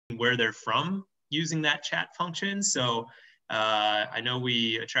where they're from using that chat function. So I know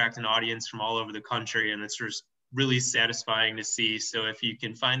we attract an audience from all over the country, and it's just really satisfying to see. So if you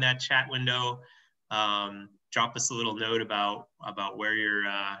can find that chat window, drop us a little note about where you're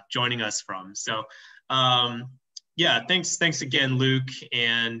joining us from. So yeah, thanks again, Luke.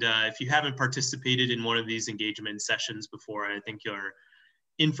 And if you haven't participated in one of these engagement sessions before, I think you're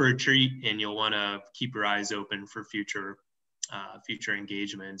in for a treat, and you'll want to keep your eyes open for future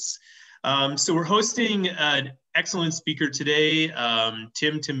engagements. So we're hosting an excellent speaker today.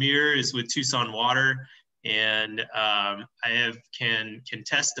 Tim Thomure is with Tucson Water, and I can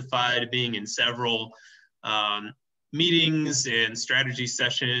testify to being in several meetings and strategy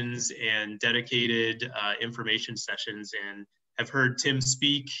sessions and dedicated information sessions, and have heard Tim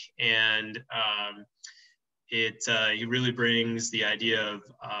speak, and he really brings the idea of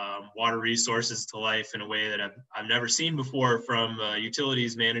water resources to life in a way that I've never seen before from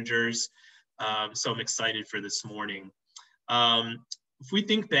utilities managers. So I'm excited for this morning. If we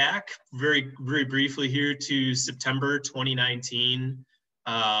think back very briefly here to September 2019,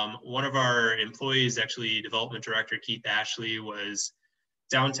 one of our employees, actually Development Director Keith Ashley, was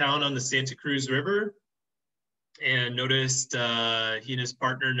downtown on the Santa Cruz River, and noticed, he and his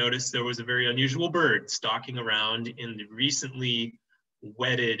partner noticed there was a very unusual bird stalking around in the recently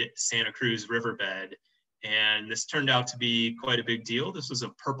wetted Santa Cruz riverbed. And this turned out to be quite a big deal. This was a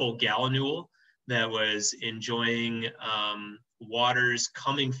purple gallinule that was enjoying waters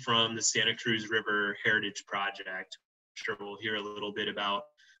coming from the Santa Cruz River Heritage Project, which I'm sure we'll hear a little bit about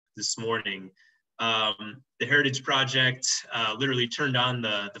this morning. The Heritage Project literally turned on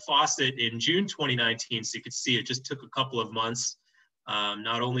the faucet in June 2019, so you could see it just took a couple of months,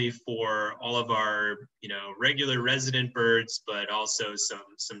 not only for all of our regular resident birds, but also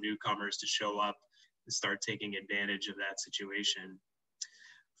some newcomers to show up and start taking advantage of that situation.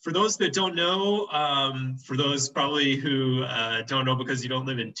 For those that don't know, for those probably who don't know because you don't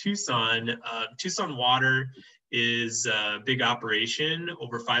live in Tucson, Tucson Water is a big operation,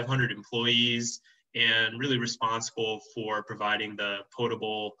 over 500 employees, and really responsible for providing the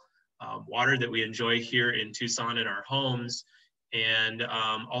potable water that we enjoy here in Tucson in our homes, and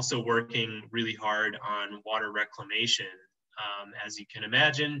also working really hard on water reclamation. As you can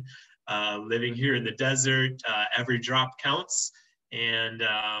imagine, living here in the desert, every drop counts, and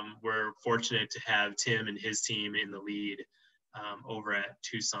we're fortunate to have Tim and his team in the lead over at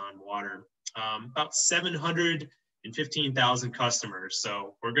Tucson Water. About 715,000 customers.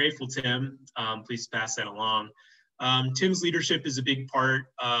 So we're grateful, Tim. Please pass that along. Tim's leadership is a big part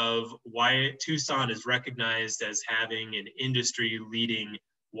of why Tucson is recognized as having an industry-leading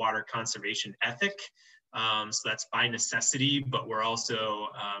water conservation ethic. So that's by necessity, but we're also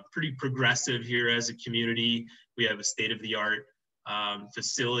pretty progressive here as a community. We have a state-of-the-art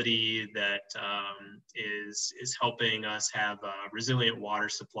facility that is helping us have a resilient water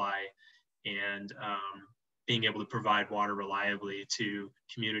supply and being able to provide water reliably to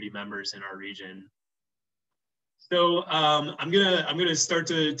community members in our region. So I'm gonna start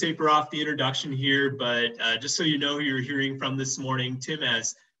to taper off the introduction here, but just so you know who you're hearing from this morning, Tim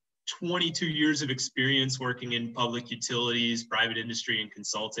has 22 years of experience working in public utilities, private industry, and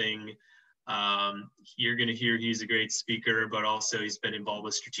consulting. You're gonna hear he's a great speaker, but also he's been involved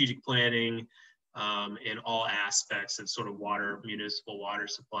with strategic planning in all aspects of sort of municipal water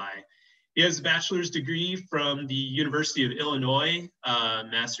supply. He has a bachelor's degree from the University of Illinois,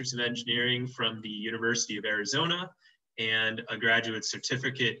 master's of engineering from the University of Arizona, and a graduate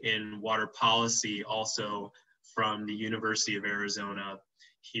certificate in water policy also from the University of Arizona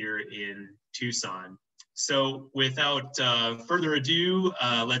here in Tucson. So without further ado,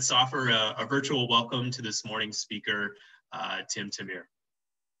 let's offer a virtual welcome to this morning's speaker, Tim Thomure.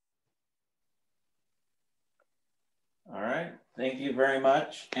 All right, thank you very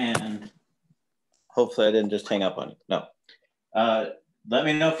much. And hopefully I didn't just hang up on you. No. Let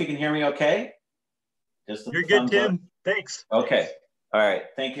me know if you can hear me okay. You're good, Tim. Up. Thanks. Okay. All right.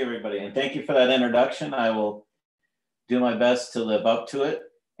 Thank you, everybody. And thank you for that introduction. I will do my best to live up to it.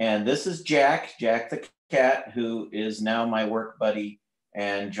 And this is Jack the cat, who is now my work buddy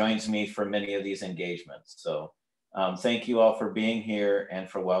and joins me for many of these engagements. So thank you all for being here and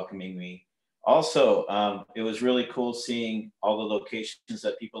for welcoming me. Also, it was really cool seeing all the locations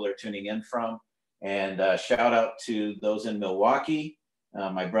that people are tuning in from. And shout out to those in Milwaukee.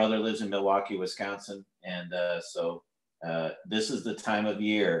 My brother lives in Milwaukee, Wisconsin. And so this is the time of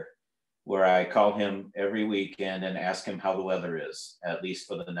year where I call him every weekend and ask him how the weather is, at least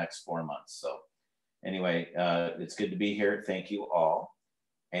for the next 4 months. So anyway, it's good to be here. Thank you all.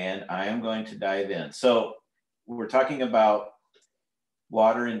 And I am going to dive in. So we're talking about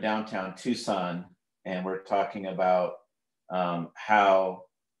water in downtown Tucson, and we're talking about how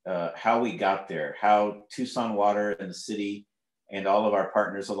we got there, how Tucson Water and the city and all of our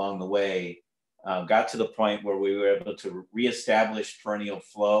partners along the way got to the point where we were able to reestablish perennial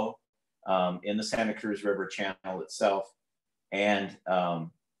flow in the Santa Cruz River channel itself, and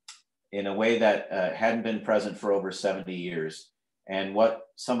in a way that hadn't been present for over 70 years. And what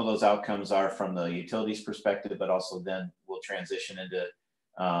some of those outcomes are from the utilities perspective, but also then we'll transition into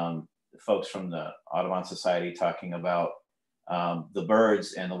folks from the Audubon Society talking about the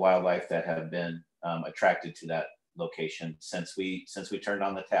birds and the wildlife that have been attracted to that location since we turned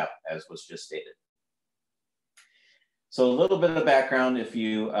on the tap, as was just stated. So a little bit of background, if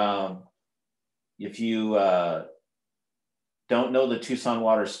you don't know the Tucson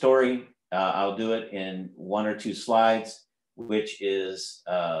Water story, I'll do it in 1 or 2 slides, which is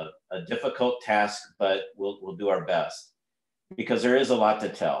a difficult task, but we'll do our best because there is a lot to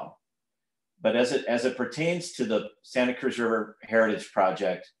tell. But as it pertains to the Santa Cruz River Heritage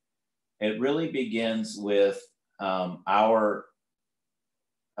Project, it really begins with our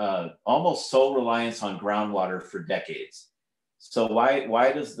almost sole reliance on groundwater for decades. So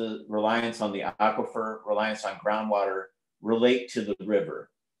why does the reliance on the aquifer, reliance on groundwater relate to the river?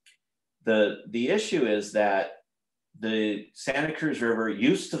 The issue is that the Santa Cruz River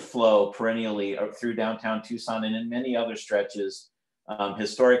used to flow perennially through downtown Tucson and in many other stretches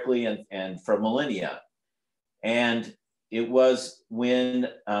historically and for millennia. And it was when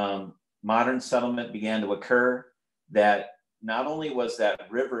modern settlement began to occur that not only was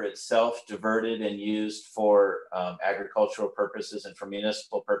that river itself diverted and used for agricultural purposes and for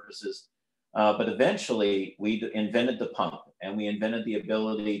municipal purposes, but eventually we invented the pump, and we invented the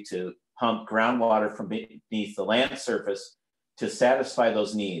ability to pump groundwater from beneath the land surface to satisfy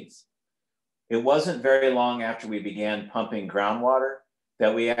those needs. It wasn't very long after we began pumping groundwater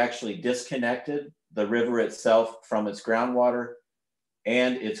that we actually disconnected the river itself from its groundwater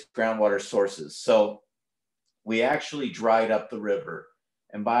and its groundwater sources. So we actually dried up the river.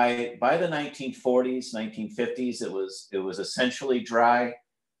 And by the 1940s, 1950s, it was essentially dry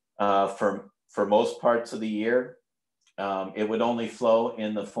for most parts of the year. It would only flow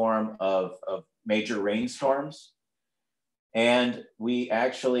in the form of major rainstorms. And we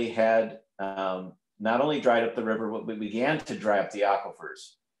actually had not only dried up the river, but we began to dry up the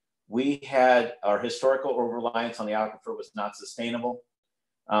aquifers. We had our historical over-reliance on the aquifer was not sustainable.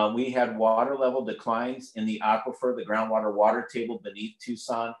 We had water level declines in the aquifer, the groundwater water table beneath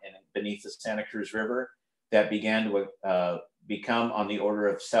Tucson and beneath the Santa Cruz River that began to become on the order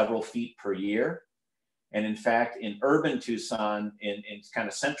of several feet per year. And in fact, in urban Tucson, in kind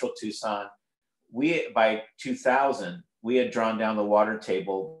of central Tucson, by 2000, we had drawn down the water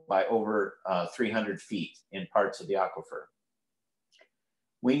table by over 300 feet in parts of the aquifer.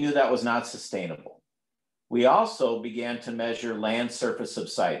 We knew that was not sustainable. We also began to measure land surface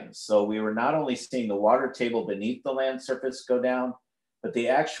subsidence. So we were not only seeing the water table beneath the land surface go down, but the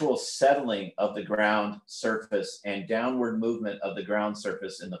actual settling of the ground surface and downward movement of the ground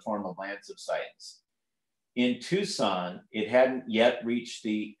surface in the form of land subsidence. In Tucson, it hadn't yet reached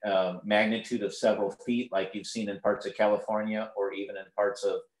the magnitude of several feet like you've seen in parts of California or even in parts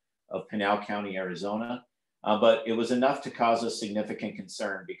of Pinal County, Arizona. But it was enough to cause us significant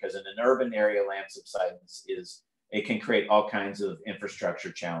concern because in an urban area, land subsidence it can create all kinds of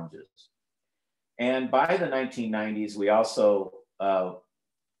infrastructure challenges. And by the 1990s, we also,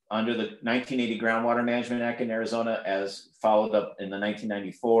 under the 1980 Groundwater Management Act in Arizona, as followed up in the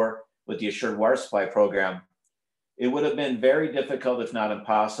 1994 with the Assured Water Supply Program, it would have been very difficult, if not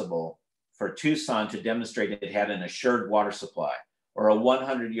impossible, for Tucson to demonstrate it had an assured water supply or a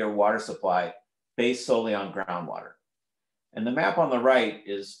 100-year water supply based solely on groundwater. And the map on the right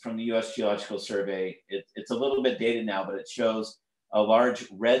is from the US Geological Survey. It's a little bit dated now, but it shows a large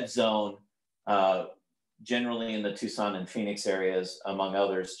red zone, generally in the Tucson and Phoenix areas, among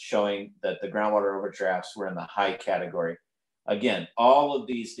others, showing that the groundwater overdrafts were in the high category. Again, all of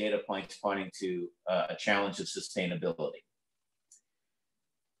these data points pointing to a challenge of sustainability.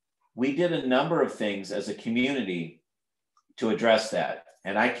 We did a number of things as a community to address that.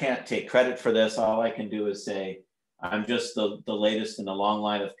 And I can't take credit for this. All I can do is say, I'm just the latest in a long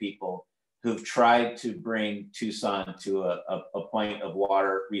line of people who've tried to bring Tucson to a point of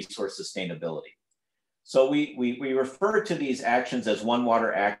water resource sustainability. So we refer to these actions as One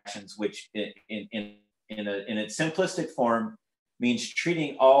Water actions, which in its simplistic form means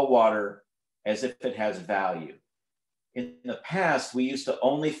treating all water as if it has value. In the past, we used to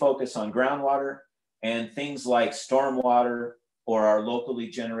only focus on groundwater, and things like stormwater or our locally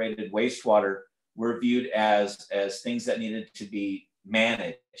generated wastewater were viewed as things that needed to be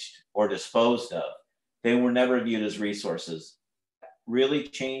managed or disposed of. They were never viewed as resources. Really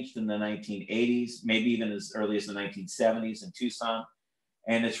changed in the 1980s, maybe even as early as the 1970s in Tucson.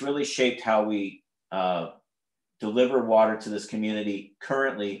 And it's really shaped how we deliver water to this community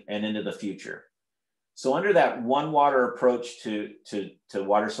currently and into the future. So under that one water approach to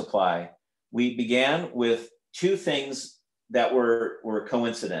water supply, we began with two things that were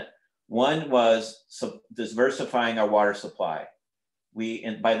coincident. One was diversifying our water supply.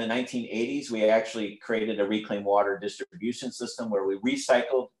 By the 1980s, we actually created a reclaimed water distribution system where we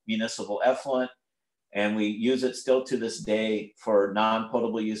recycled municipal effluent, and we use it still to this day for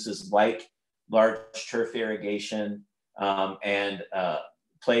non-potable uses like large turf irrigation and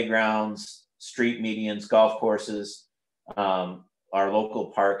playgrounds, street medians, golf courses, our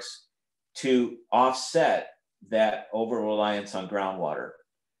local parks, to offset that over-reliance on groundwater.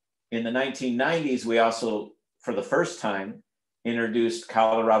 In the 1990s, we also, for the first time, introduced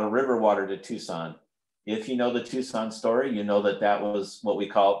Colorado River water to Tucson. If you know the Tucson story, you know that that was what we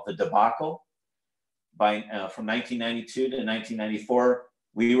call the debacle. From 1992 to 1994,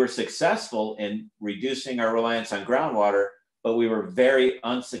 we were successful in reducing our reliance on groundwater, but we were very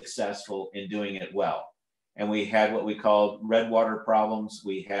unsuccessful in doing it well. And we had what we called red water problems.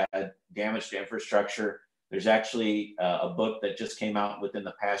 We had damage to infrastructure. There's actually a book that just came out within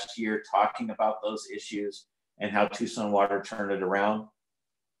the past year talking about those issues and how Tucson Water turned it around.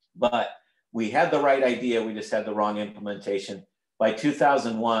 But we had the right idea, we just had the wrong implementation. By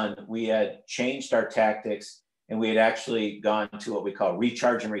 2001, we had changed our tactics, and we had actually gone to what we call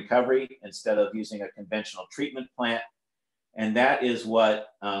recharge and recovery instead of using a conventional treatment plant. And that is what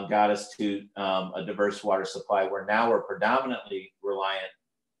got us to a diverse water supply, where now we're predominantly reliant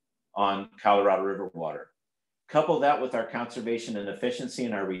on Colorado River water. Couple that with our conservation and efficiency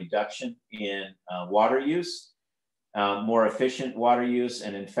and our reduction in water use, more efficient water use.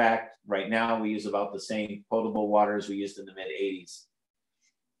 And in fact, right now we use about the same potable water as we used in the mid-80s.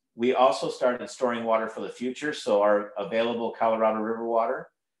 We also started storing water for the future. So our available Colorado River water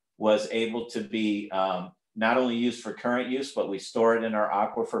was able to be not only used for current use, but we store it in our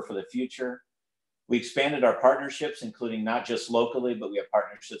aquifer for the future. We expanded our partnerships, including not just locally, but we have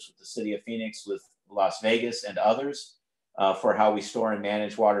partnerships with the city of Phoenix, with Las Vegas and others for how we store and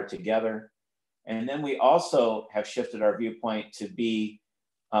manage water together. And then we also have shifted our viewpoint to be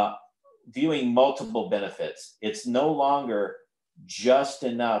viewing multiple benefits. It's no longer just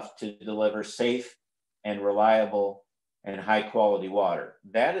enough to deliver safe and reliable and high quality water.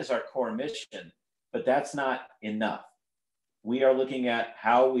 That is our core mission, but that's not enough. We are looking at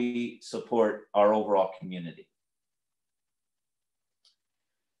how we support our overall community.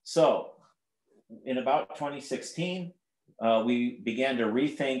 So in about 2016, we began to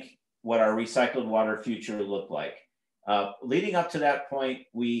rethink what our recycled water future looked like. Leading up to that point,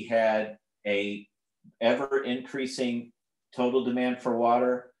 we had a ever increasing total demand for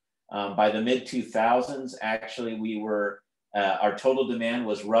water. By the mid 2000s, actually, our total demand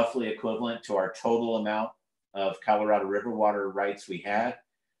was roughly equivalent to our total amount of Colorado River water rights we had.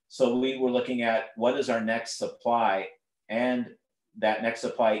 So we were looking at what is our next supply, and that next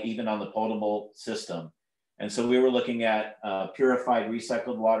supply even on the potable system. And so we were looking at purified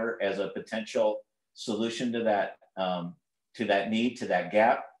recycled water as a potential solution to that need, to that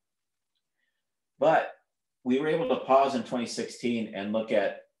gap. But we were able to pause in 2016 and look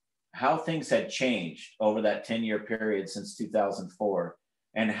at how things had changed over that 10-year period since 2004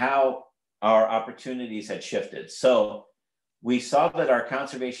 and how our opportunities had shifted. So we saw that our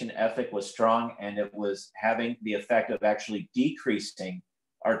conservation ethic was strong, and it was having the effect of actually decreasing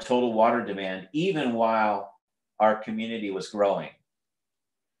our total water demand, even while our community was growing.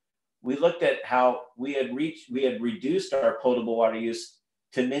 We looked at how we had reduced our potable water use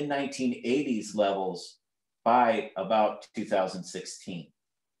to mid-1980s levels by about 2016.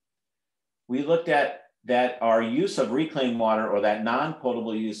 We looked at that our use of reclaimed water, or that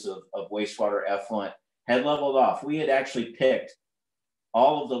non-potable use of wastewater effluent, had leveled off. We had actually picked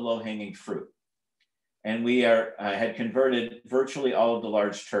all of the low-hanging fruit, and we had converted virtually all of the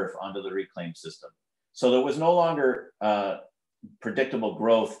large turf onto the reclaim system. So there was no longer predictable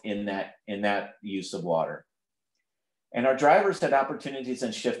growth in that use of water. And our drivers had opportunities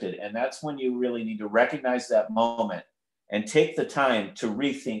and shifted, and that's when you really need to recognize that moment and take the time to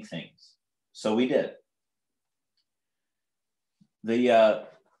rethink things. So we did. The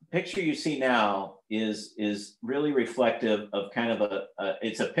picture you see now is really reflective of kind of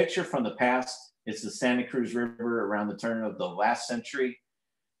it's a picture from the past. It's the Santa Cruz River around the turn of the last century.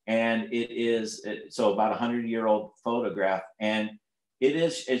 And so about a 100-year-old photograph. And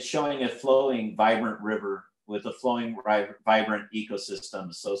it's showing a flowing, vibrant river with a flowing, vibrant ecosystem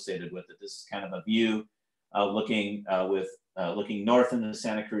associated with it. This is kind of a view looking north in the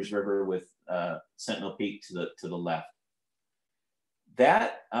Santa Cruz River with Sentinel Peak to the left.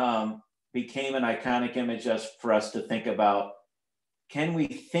 That became an iconic image for us to think about, can we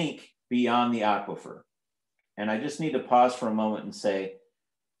think beyond the aquifer? And I just need to pause for a moment and say,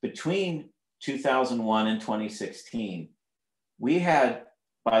 between 2001 and 2016, we had,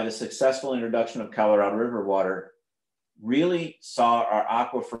 by the successful introduction of Colorado River water, really saw our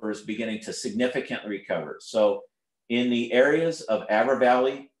aquifers beginning to significantly recover. So in the areas of Avra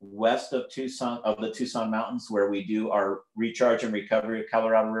Valley, west of Tucson, of the Tucson Mountains, where we do our recharge and recovery of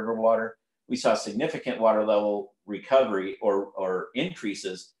Colorado River water, we saw significant water level recovery or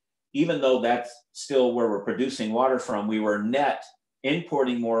increases. Even though that's still where we're producing water from, we were net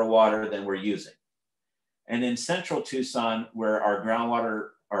importing more water than we're using. And in central Tucson, where our groundwater,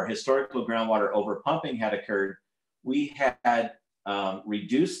 our historical groundwater overpumping had occurred, we had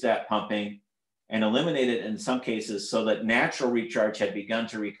reduced that pumping and eliminated in some cases so that natural recharge had begun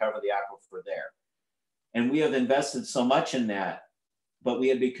to recover the aquifer there. And we have invested so much in that, but we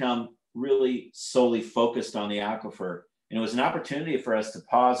had become really solely focused on the aquifer. And it was an opportunity for us to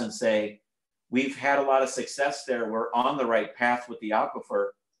pause and say, we've had a lot of success there. We're on the right path with the aquifer.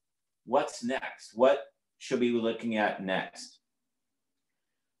 What's next? What should we be looking at next?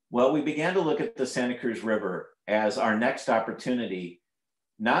 Well, we began to look at the Santa Cruz River as our next opportunity,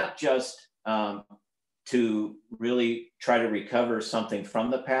 not just to really try to recover something from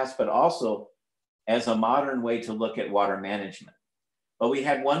the past, but also as a modern way to look at water management. But we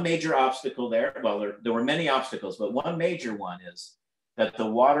had one major obstacle there. Well, there were many obstacles, but one major one is that the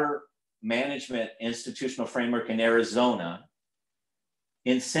water management institutional framework in Arizona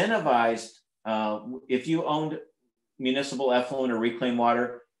incentivized, if you owned municipal effluent or reclaimed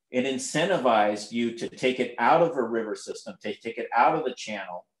water, it incentivized you to take it out of a river system, to take it out of the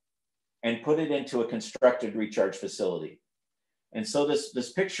channel and put it into a constructed recharge facility. And so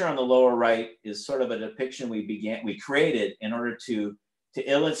this picture on the lower right is sort of a depiction we created in order to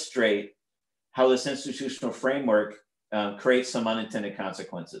illustrate how this institutional framework creates some unintended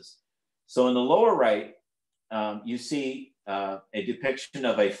consequences. So in the lower right, you see a depiction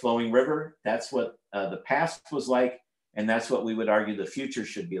of a flowing river. That's what the past was like, and that's what we would argue the future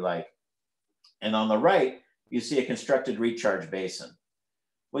should be like. And on the right, you see a constructed recharge basin.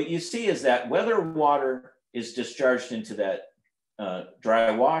 What you see is that whether water is discharged into that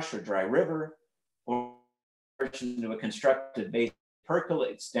dry wash or dry river, or into a constructed basin,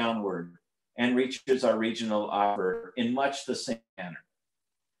 percolates downward and reaches our regional aquifer in much the same manner.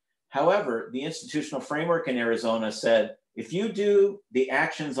 However, the institutional framework in Arizona said, if you do the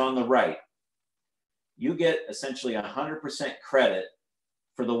actions on the right, you get essentially 100% credit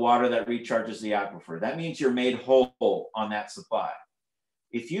for the water that recharges the aquifer. That means you're made whole on that supply.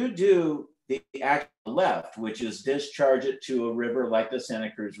 If you do the action on the left, which is discharge it to a river like the Santa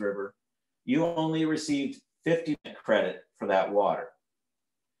Cruz River, you only received 50% credit for that water.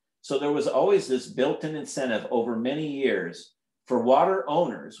 So there was always this built-in incentive over many years for water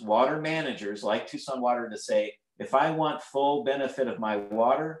owners, water managers like Tucson Water to say, if I want full benefit of my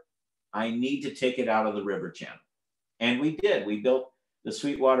water, I need to take it out of the river channel. And we did. We built the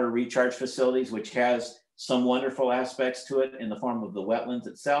Sweetwater recharge facilities, which has some wonderful aspects to it in the form of the wetlands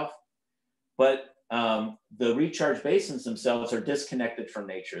itself. But the recharge basins themselves are disconnected from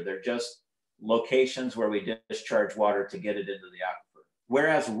nature. They're just locations where we discharge water to get it into the aquifer.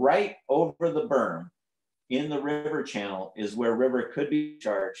 Whereas right over the berm in the river channel is where river could be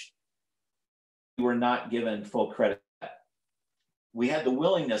charged. We were not given full credit. We had the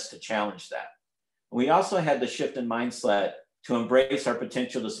willingness to challenge that. We also had the shift in mindset to embrace our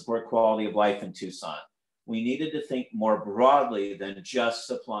potential to support quality of life in Tucson. We needed to think more broadly than just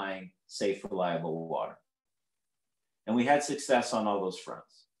supplying safe, reliable water. And we had success on all those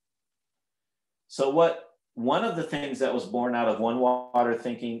fronts. So one of the things that was born out of One Water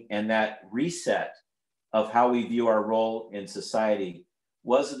thinking and that reset of how we view our role in society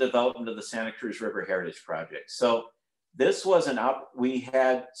was the development of the Santa Cruz River Heritage Project. So this was we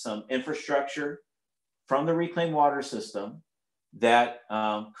had some infrastructure from the reclaimed water system that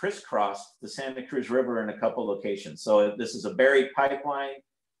crisscrossed the Santa Cruz River in a couple locations. So this is a buried pipeline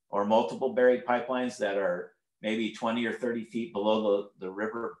or multiple buried pipelines that are maybe 20 or 30 feet below the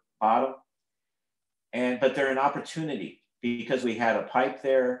river bottom. But they're an opportunity because we had a pipe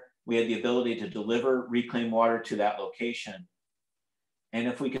there. We had the ability to deliver reclaimed water to that location. And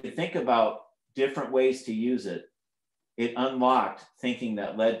if we could think about different ways to use it, it unlocked thinking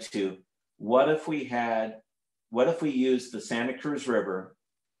that led to what if we used the Santa Cruz River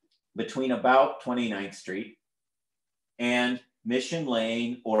between about 29th Street and Mission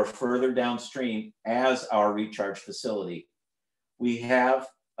Lane or further downstream as our recharge facility. We have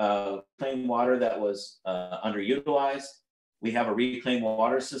reclaimed water that was underutilized. We have a reclaimed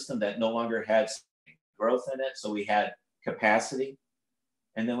water system that no longer had growth in it, so we had capacity.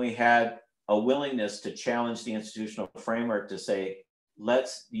 And then we had a willingness to challenge the institutional framework to say,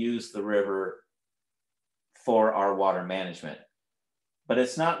 let's use the river for our water management. But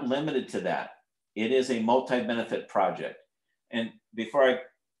it's not limited to that. It is a multi-benefit project. And before I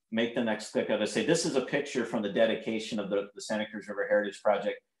make the next click, I'll just say this is a picture from the dedication of the Santa Cruz River Heritage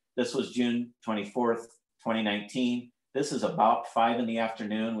Project. This was June 24th, 2019. This is about 5 in the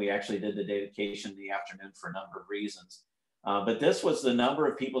afternoon. We actually did the dedication in the afternoon for a number of reasons. But this was the number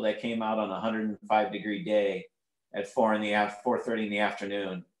of people that came out on a 105-degree day at 4:30 in the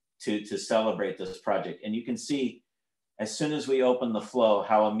afternoon to celebrate this project. And you can see, as soon as we opened the flow,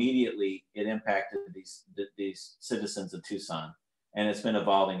 how immediately it impacted these citizens of Tucson. And it's been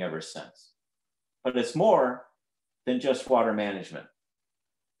evolving ever since. But it's more than just water management.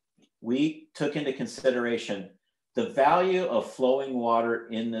 We took into consideration the value of flowing water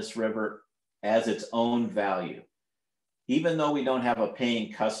in this river as its own value. Even though we don't have a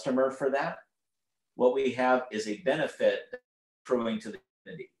paying customer for that, what we have is a benefit accruing to the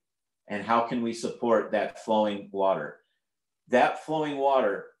community. And how can we support that flowing water? That flowing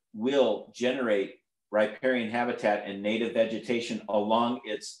water will generate riparian habitat and native vegetation along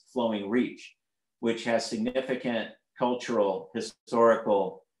its flowing reach, which has significant cultural,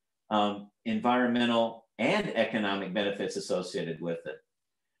 historical, environmental, and economic benefits associated with it.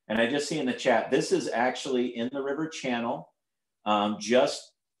 And I just see in the chat, this is actually in the river channel,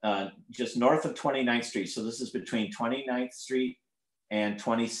 just north of 29th Street. So this is between 29th Street and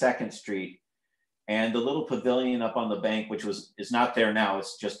 22nd Street. And the little pavilion up on the bank, which is not there now,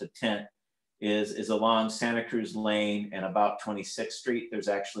 it's just a tent, is along Santa Cruz Lane and about 26th Street. There's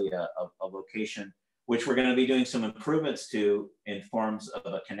actually a location which we're going to be doing some improvements to in forms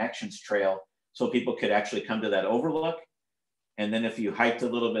of a connections trail so people could actually come to that overlook. And then if you hiked a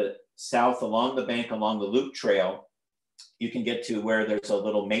little bit south along the bank, along the loop trail, you can get to where there's a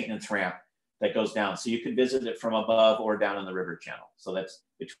little maintenance ramp that goes down. So you could visit it from above or down in the river channel. So that's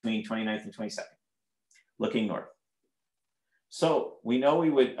between 29th and 22nd, looking north. So we know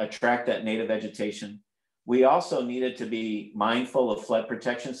we would attract that native vegetation. We also needed to be mindful of flood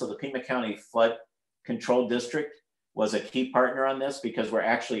protection. So the Pima County Flood Control District was a key partner on this because we're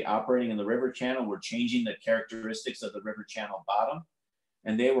actually operating in the river channel. We're changing the characteristics of the river channel bottom.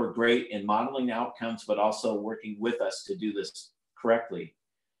 And they were great in modeling the outcomes, but also working with us to do this correctly.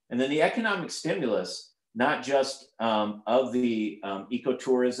 And then the economic stimulus, not just of the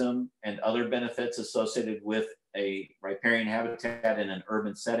ecotourism and other benefits associated with a riparian habitat in an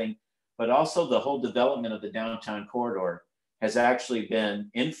urban setting, but also the whole development of the downtown corridor has actually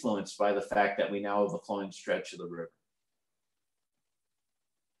been influenced by the fact that we now have a flowing stretch of the river.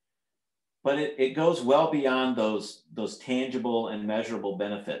 But it goes well beyond those tangible and measurable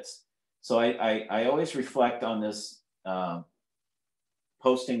benefits. So I always reflect on this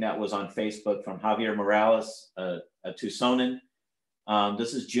posting that was on Facebook from Javier Morales, a Tucsonan.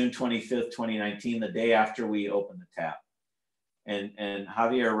 This is June 25th, 2019, the day after we opened the tap. And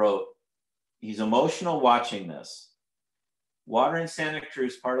Javier wrote, he's emotional watching this. Water in Santa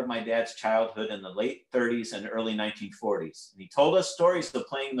Cruz, part of my dad's childhood in the late 30s and early 1940s. And he told us stories of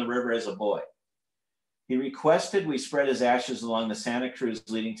playing in the river as a boy. He requested we spread his ashes along the Santa Cruz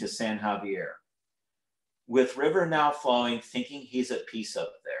leading to San Javier. With river now flowing, thinking he's at peace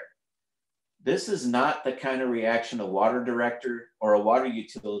up there. This is not the kind of reaction a water director or a water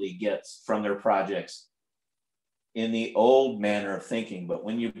utility gets from their projects in the old manner of thinking. But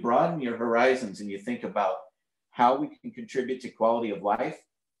when you broaden your horizons and you think about how we can contribute to quality of life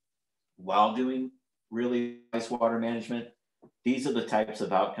while doing really nice water management, these are the types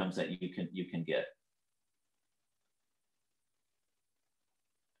of outcomes that you can get.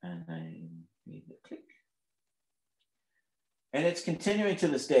 And I need to click. And it's continuing to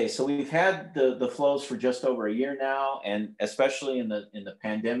this day. So we've had the flows for just over a year now, and especially in the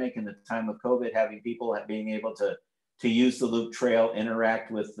pandemic and the time of COVID, having people being able to use the loop trail,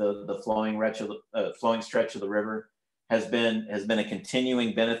 interact with the flowing stretch of the river has been a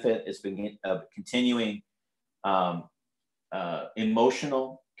continuing benefit. It's been a continuing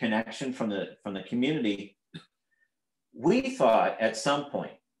emotional connection from the community. We thought at some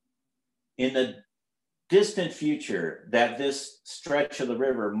point in the distant future that this stretch of the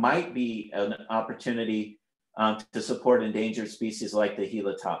river might be an opportunity to support endangered species like the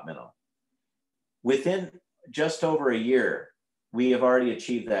Gila top minnow. Within just over a year, we have already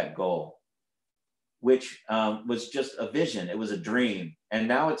achieved that goal, which was just a vision. It was a dream, and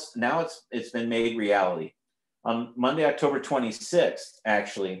now it's been made reality. On Monday, October 26th,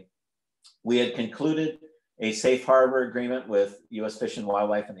 actually, we had concluded a safe harbor agreement with U.S. Fish and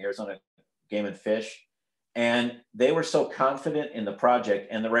Wildlife and the Arizona Game and Fish, and they were so confident in the project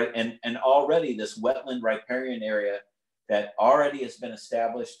and and already this wetland riparian area that already has been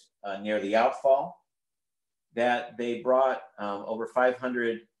established near the outfall, that they brought over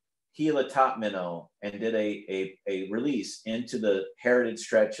 500 Gila top minnow and did a release into the heritage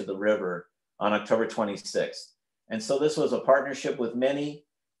stretch of the river on October 26th. And so this was a partnership with many,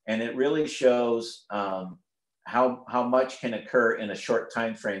 and it really shows how much can occur in a short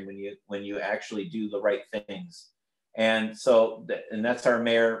time frame when you actually do the right things. And so, and that's our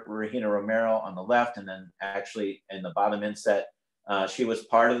mayor, Regina Romero, on the left, and then actually in the bottom inset, she was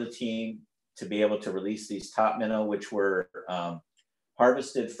part of the team to be able to release these top minnow, which were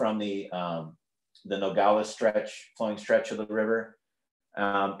harvested from the Nogales flowing stretch of the river.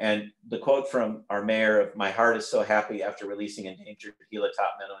 And the quote from our mayor of "My heart is so happy after releasing endangered Gila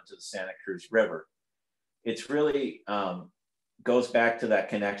top minnow into the Santa Cruz River." It's really goes back to that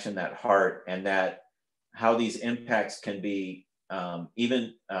connection, that heart, and that how these impacts can be,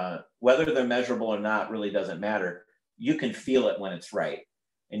 even whether they're measurable or not really doesn't matter. You can feel it when it's right.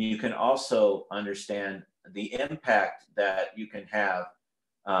 And you can also understand the impact that you can have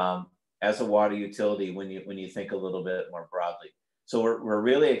as a water utility when you think a little bit more broadly. So we're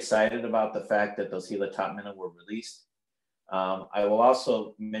really excited about the fact that those Gila top minnow were released. I will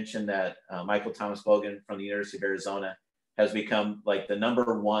also mention that Michael Thomas Bogan from the University of Arizona has become like the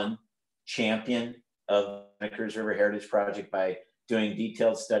 #1 champion of the Santa Cruz River Heritage Project by doing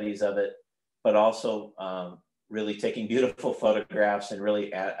detailed studies of it, but also really taking beautiful photographs and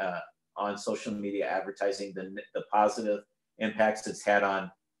really on social media advertising the positive impacts it's had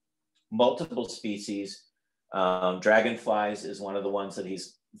on multiple species. Dragonflies is one of the ones that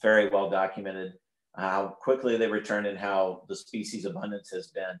he's very well documented, how quickly they return and how the species abundance has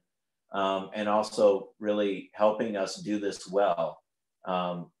been. And also really helping us do this well,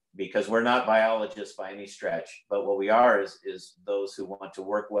 because we're not biologists by any stretch, but what we are is those who want to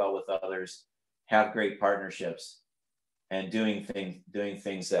work well with others, have great partnerships, and doing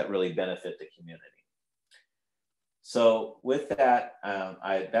things that really benefit the community. So with that,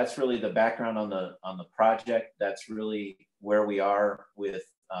 that's really the background on the project. That's really where we are with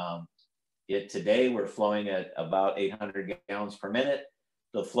it today. We're flowing at about 800 gallons per minute.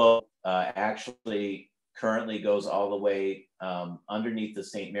 The flow actually currently goes all the way underneath the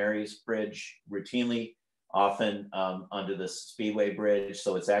St. Mary's Bridge routinely, often under the Speedway Bridge.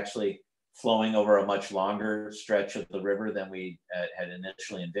 So it's actually flowing over a much longer stretch of the river than we had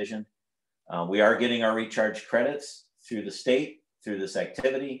initially envisioned. We are getting our recharge credits through the state, through this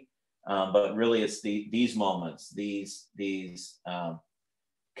activity, but really it's these moments, these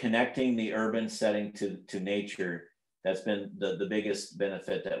connecting the urban setting to nature, that's been the biggest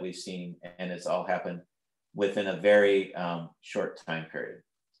benefit that we've seen, and it's all happened within a very short time period.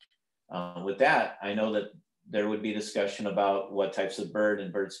 With that, I know that there would be discussion about what types of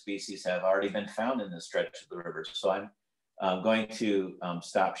bird species have already been found in this stretch of the river. So I'm going to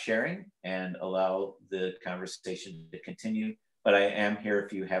stop sharing and allow the conversation to continue, but I am here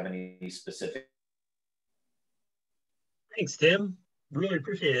if you have any specific. Thanks, Tim. Really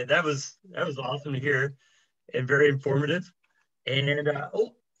appreciate it. That was awesome to hear and very informative. And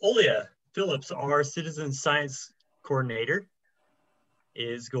Olya Phillips, our citizen science coordinator,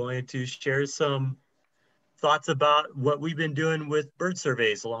 is going to share some thoughts about what we've been doing with bird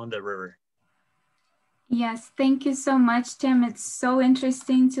surveys along the river. Yes, thank you so much, Tim. It's so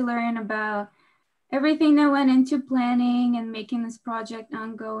interesting to learn about everything that went into planning and making this project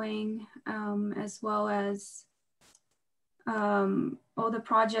ongoing, as well as all the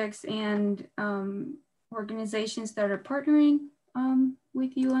projects and organizations that are partnering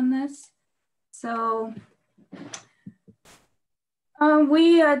with you on this. So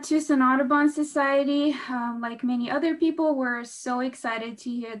we at Tucson Audubon Society, like many other people, were so excited to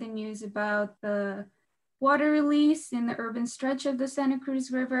hear the news about the water release in the urban stretch of the Santa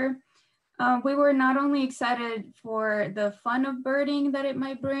Cruz River. We were not only excited for the fun of birding that it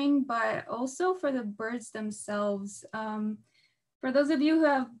might bring, but also for the birds themselves. For those of you who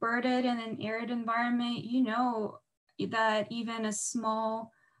have birded in an arid environment, you know that even a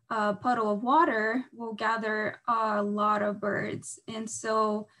small puddle of water will gather a lot of birds. And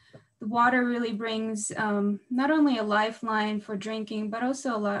so the water really brings not only a lifeline for drinking, but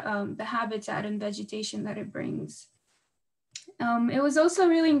also the habitat and vegetation that it brings. It was also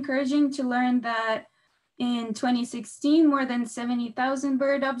really encouraging to learn that In 2016, more than 70,000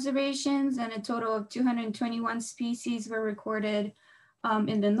 bird observations and a total of 221 species were recorded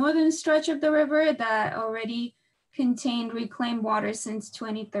in the northern stretch of the river that already contained reclaimed water since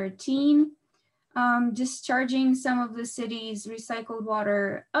 2013. Discharging some of the city's recycled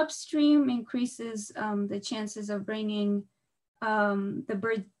water upstream increases the chances of bringing the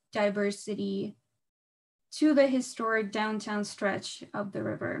bird diversity to the historic downtown stretch of the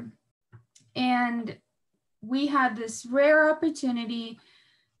river. And we had this rare opportunity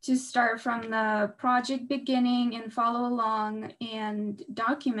to start from the project beginning and follow along and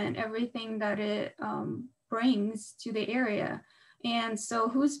document everything that it brings to the area. And so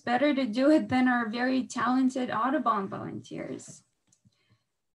who's better to do it than our very talented Audubon volunteers?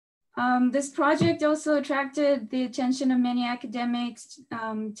 This project also attracted the attention of many academics.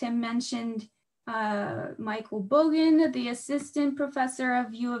 Tim mentioned Michael Bogan, the assistant professor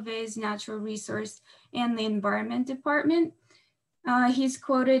of U of A's Natural Resource and the Environment Department. He's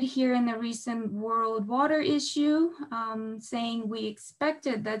quoted here in the recent World Water issue, saying, "We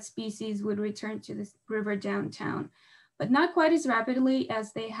expected that species would return to the river downtown, but not quite as rapidly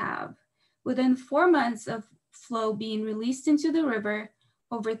as they have. Within 4 months of flow being released into the river,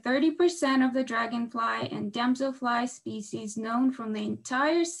 over 30% of the dragonfly and damselfly species known from the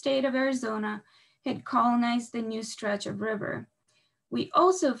entire state of Arizona had colonized the new stretch of river. We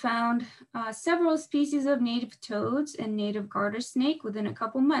also found several species of native toads and native garter snake within a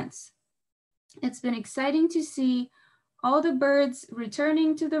couple months. It's been exciting to see all the birds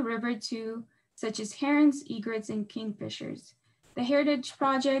returning to the river too, such as herons, egrets, and kingfishers. The Heritage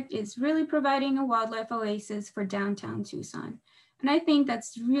Project is really providing a wildlife oasis for downtown Tucson." And I think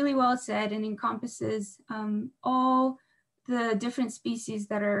that's really well said and encompasses all the different species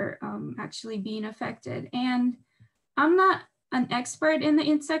that are actually being affected. And I'm not an expert in the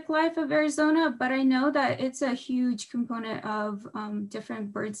insect life of Arizona, but I know that it's a huge component of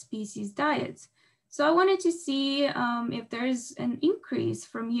different bird species diets. So I wanted to see if there's an increase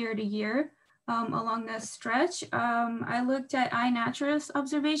from year to year along that stretch. I looked at iNaturalist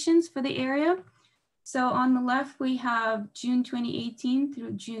observations for the area. So on the left, we have June 2018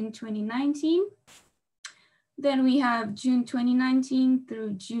 through June 2019. Then we have June 2019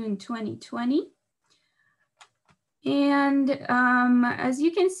 through June 2020. And as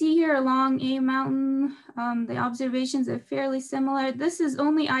you can see here along A Mountain, the observations are fairly similar. This is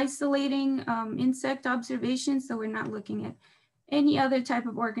only isolating insect observations, so we're not looking at any other type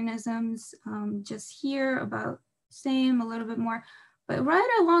of organisms, just here about same, a little bit more. But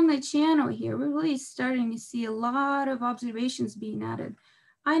right along the channel here, we're really starting to see a lot of observations being added.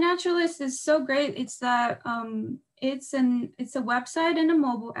 iNaturalist is so great. It's that it's a website and a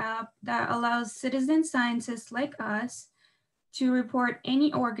mobile app that allows citizen scientists like us to report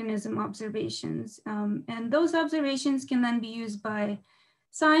any organism observations. And those observations can then be used by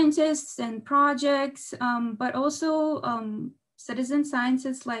scientists and projects, but also citizen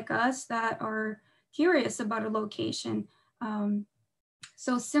scientists like us that are curious about a location.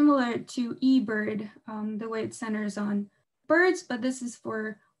 So similar to eBird, the way it centers on birds, but this is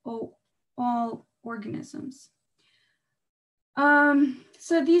for all organisms.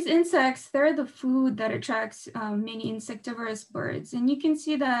 So these insects, they're the food that attracts many insectivorous birds. And you can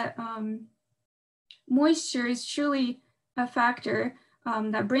see that moisture is truly a factor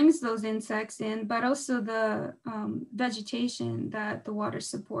that brings those insects in, but also the vegetation that the water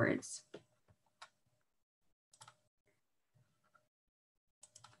supports.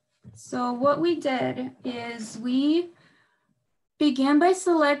 So what we did is we began by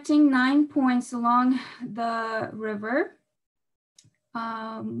selecting 9 points along the river.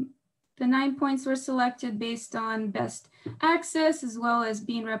 The 9 points were selected based on best access as well as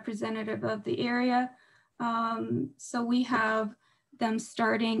being representative of the area. So we have them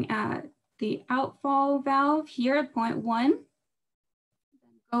starting at the outfall valve here at point 1,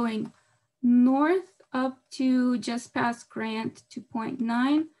 going north up to just past Grant to point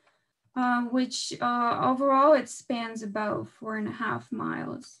 9, which overall it spans about 4.5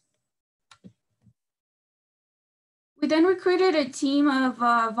 miles. We then recruited a team of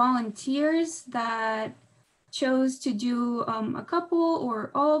volunteers that chose to do a couple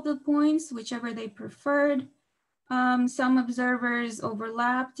or all of the points, whichever they preferred. Some observers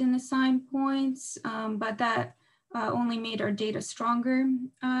overlapped in assigned points, but that only made our data stronger.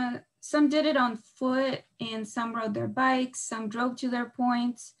 Some did it on foot and some rode their bikes, some drove to their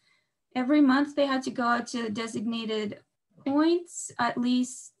points. Every month they had to go out to designated points, at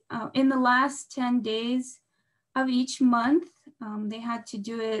least in the last 10 days of each month. They had to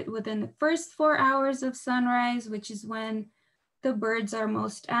do it within the first 4 hours of sunrise, which is when the birds are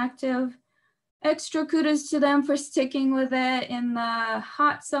most active. extra kudos to them for sticking with it in the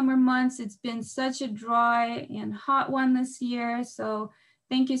hot summer months. It's been such a dry and hot one this year. So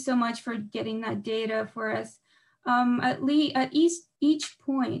thank you so much for getting that data for us. At each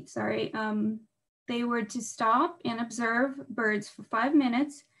point, they were to stop and observe birds for 5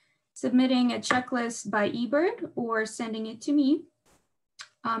 minutes, submitting a checklist by eBird or sending it to me.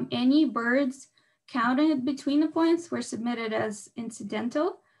 Any birds counted between the points were submitted as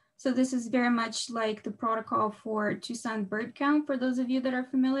incidental. So this is very much like the protocol for Tucson bird count, for those of you that are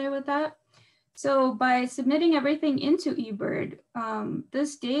familiar with that. So by submitting everything into eBird,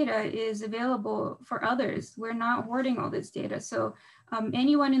 this data is available for others. We're not hoarding all this data. So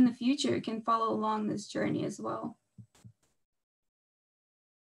anyone in the future can follow along this journey as well.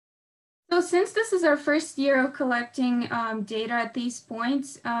 So since this is our first year of collecting data at these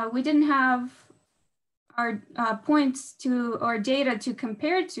points, we didn't have our points to or data to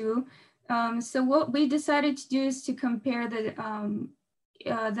compare to. So what we decided to do is to compare them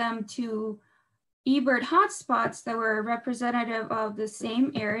to eBird hotspots that were representative of the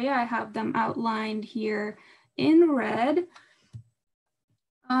same area. I have them outlined here in red.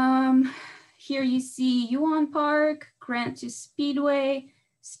 Here you see Yuan Park, Grant to Speedway,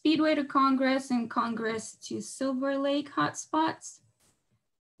 Speedway to Congress, and Congress to Silver Lake hotspots.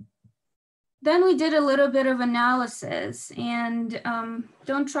 Then we did a little bit of analysis, and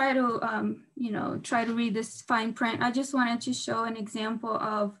don't try to, try to read this fine print. I just wanted to show an example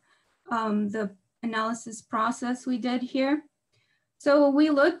of the analysis process we did here. So we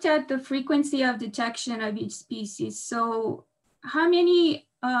looked at the frequency of detection of each species. So how many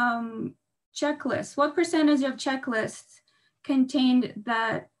checklists, what percentage of checklists contained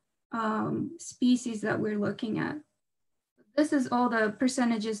that species that we're looking at? This is all the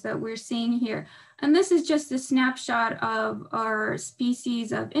percentages that we're seeing here. And this is just a snapshot of our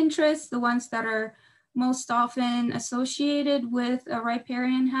species of interest, the ones that are most often associated with a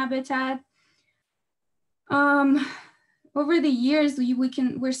riparian habitat. Over the years,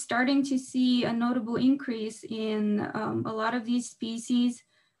 we're starting to see a notable increase in a lot of these species.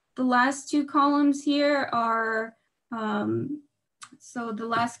 The last two columns here are, so the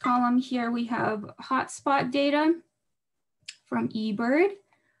last column here, we have hotspot data from eBird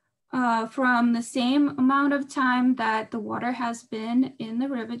from the same amount of time that the water has been in the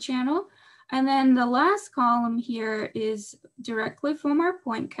river channel. And then the last column here is directly from our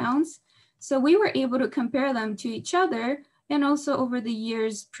point counts. So we were able to compare them to each other and also over the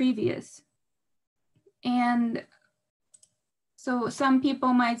years previous. And so some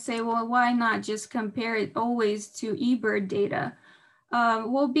people might say, well, why not just compare it always to eBird data?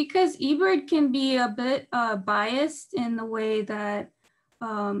 Well, because eBird can be a bit biased in the way that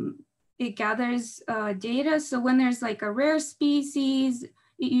it gathers data. So when there's like a rare species,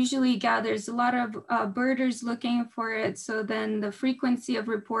 it usually gathers a lot of birders looking for it. So then the frequency of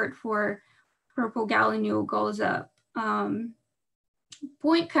report for purple gallinule goes up.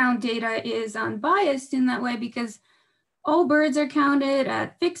 Point count data is unbiased in that way because all birds are counted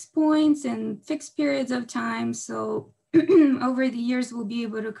at fixed points and fixed periods of time. So over the years, we'll be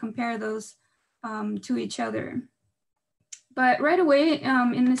able to compare those to each other. But right away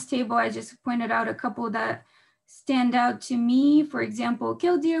in this table, I just pointed out a couple that stand out to me. For example,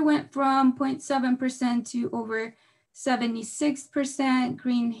 killdeer went from 0.7% to over 76%.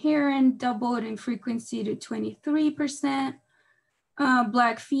 Green heron doubled in frequency to 23%.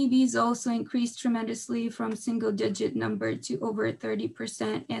 Black phoebes also increased tremendously from single digit number to over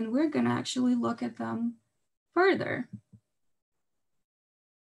 30%. And we're gonna actually look at them further.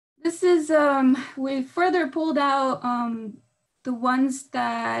 This is, we further pulled out the ones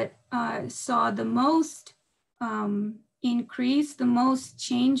that saw the most increase, the most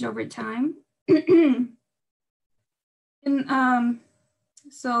change over time. And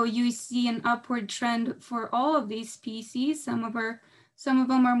so you see an upward trend for all of these species. Some of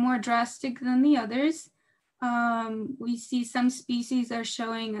them are more drastic than the others. We see some species are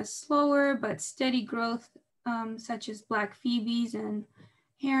showing a slower but steady growth, such as black phoebes and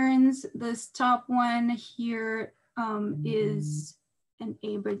herons. This top one here is an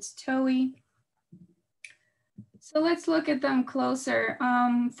Abrid's towhee. So let's look at them closer.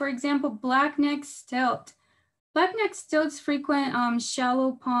 For example, black-necked stilt. Black-necked stilts frequent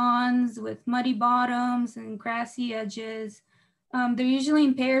shallow ponds with muddy bottoms and grassy edges. They're usually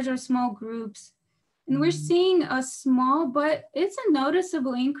in pairs or small groups. And we're seeing a small, but it's a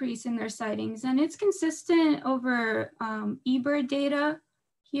noticeable increase in their sightings. And it's consistent over eBird data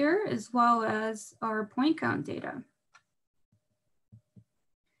here, as well as our point count data.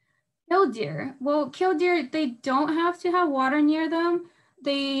 Killdeer. Well, killdeer, they don't have to have water near them.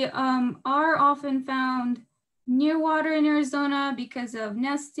 they are often found near water in Arizona because of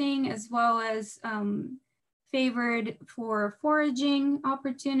nesting, as well as favored for foraging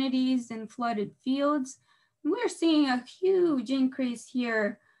opportunities in flooded fields. And we're seeing a huge increase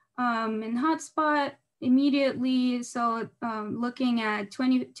here in hotspot immediately. So looking at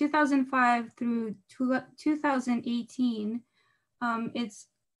 2005 through 2018, it's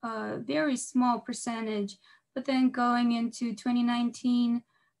a very small percentage, but then going into 2019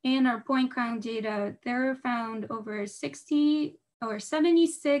 and our point count data, there are found over 60 or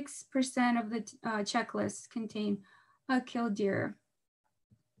 76% of the checklists contain a killdeer.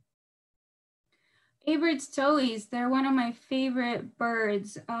 Arid towhees, they're one of my favorite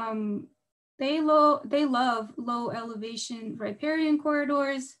birds. They love low elevation riparian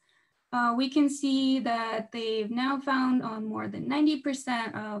corridors. We can see that they've now found on more than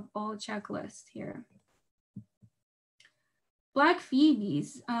 90% of all checklists here. Black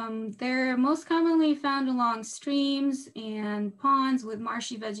phoebes, they're most commonly found along streams and ponds with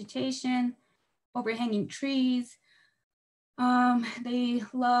marshy vegetation, overhanging trees. They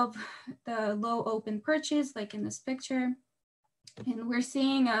love the low open perches like in this picture. And we're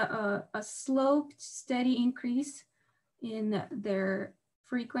seeing a sloped, steady increase in their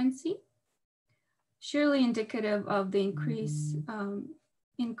frequency, surely indicative of the increased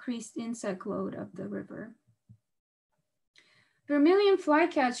insect load of the river. Vermilion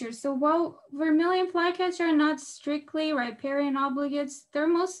flycatchers. So while vermilion flycatcher are not strictly riparian obligates, they're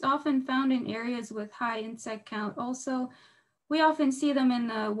most often found in areas with high insect count. Also, we often see them in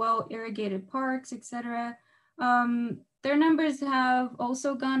the well-irrigated parks, etc. Their numbers have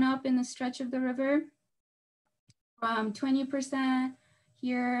also gone up in the stretch of the river, from 20%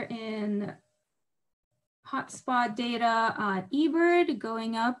 here in hotspot data on eBird,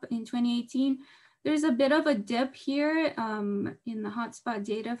 going up in 2018. There's a bit of a dip here in the hotspot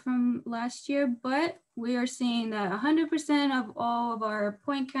data from last year, but we are seeing that 100% of all of our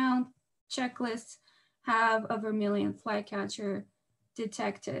point count checklists have a vermilion flycatcher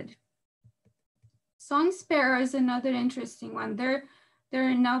detected. Song sparrow is another interesting one. They're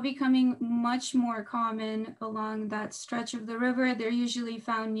now becoming much more common along that stretch of the river. They're usually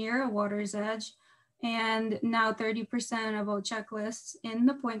found near a water's edge, and now 30% of all checklists in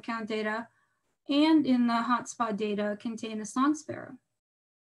the point count data and in the hotspot data contain a song sparrow.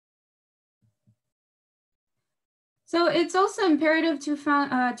 So it's also imperative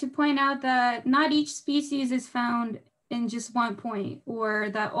to point out that not each species is found in just one point, or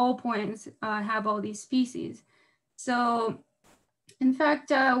that all points have all these species. So in fact,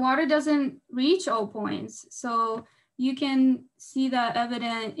 water doesn't reach all points. So you can see that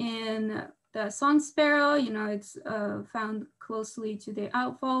evident in the song sparrow. You know, it's found closely to the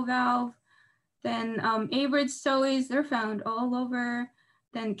outfall valve. Then arid towhees, they're found all over.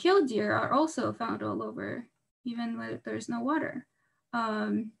 Then killdeer are also found all over, even when there's no water.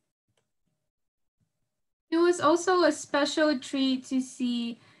 It was also a special treat to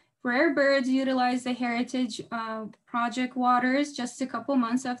see rare birds utilize the Heritage Project waters just a couple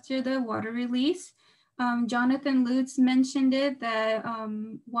months after the water release. Jonathan Lutz mentioned it, that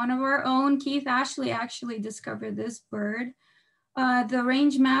one of our own, Keith Ashley, actually discovered this bird. The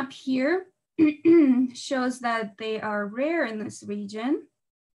range map here shows that they are rare in this region.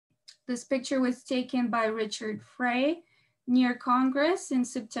 This picture was taken by Richard Frey near Congress in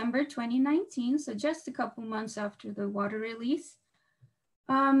September 2019, so just a couple months after the water release.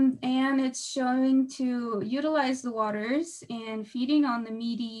 And it's showing to utilize the waters and feeding on the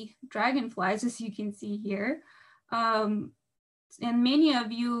meaty dragonflies, as you can see here. And many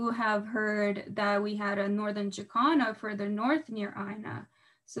of you have heard that we had a northern jacana further north near Ina.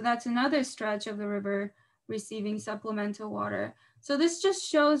 So that's another stretch of the river receiving supplemental water. So this just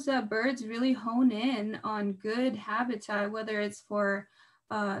shows that birds really hone in on good habitat, whether it's for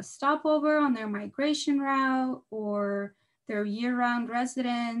stopover on their migration route or their year-round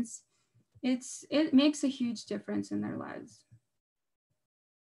residence. It makes a huge difference in their lives.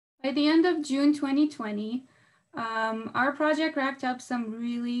 By the end of June 2020, our project racked up some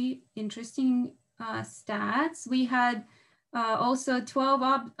really interesting stats. We had also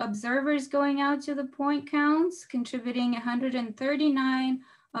 12 observers going out to the point counts, contributing 139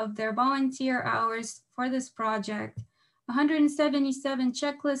 of their volunteer hours for this project. 177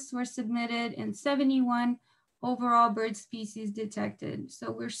 checklists were submitted and 71 overall bird species detected.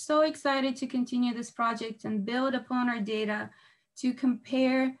 So we're so excited to continue this project and build upon our data to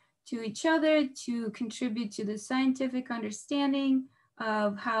compare to each other, to contribute to the scientific understanding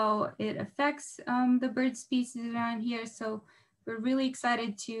of how it affects the bird species around here. So we're really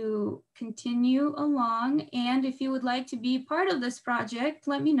excited to continue along. And if you would like to be part of this project,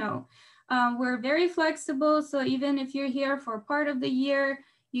 let me know. We're very flexible, so even if you're here for part of the year,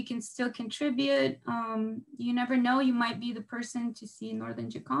 you can still contribute. You never know, you might be the person to see Northern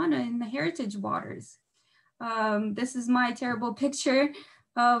Jacana in the heritage waters. This is my terrible picture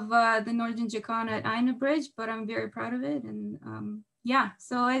of the Northern Jacana at Ina Bridge, but I'm very proud of it. And yeah,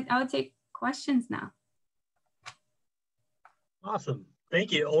 so I'll take questions now. Awesome.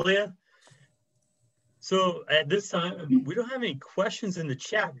 Thank you, Olya. So at this time, we don't have any questions in the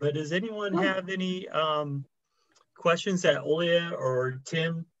chat, but does anyone have any questions that Olya or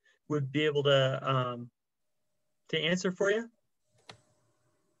Tim would be able to answer for you?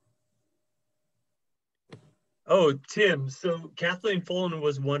 Oh, Tim, so Kathleen Fullen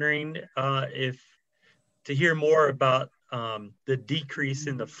was wondering if to hear more about the decrease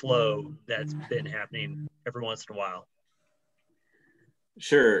in the flow that's been happening every once in a while.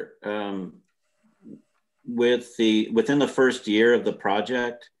 Sure. Within the first year of the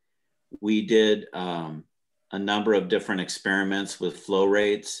project, we did a number of different experiments with flow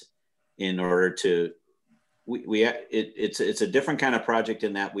rates in order to, it's a different kind of project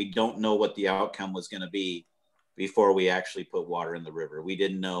in that we don't know what the outcome was going to be before we actually put water in the river. We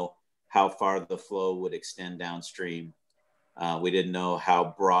didn't know how far the flow would extend downstream. We didn't know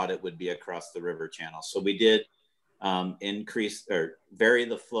how broad it would be across the river channel. So we did increase or vary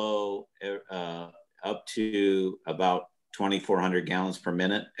the flow up to about 2,400 gallons per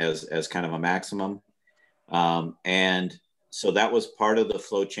minute as kind of a maximum. And so that was part of the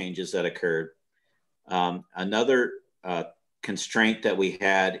flow changes that occurred. Another constraint that we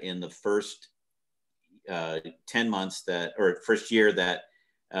had in the first 10 months or first year that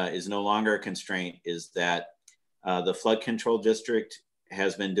is no longer a constraint is that the flood control district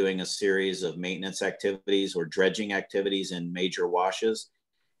has been doing a series of maintenance activities or dredging activities in major washes.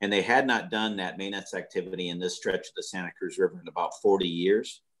 And they had not done that maintenance activity in this stretch of the Santa Cruz River in about 40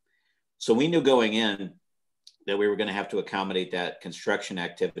 years. So we knew going in that we were going to have to accommodate that construction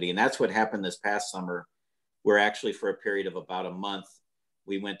activity. And that's what happened this past summer, where actually for a period of about a month,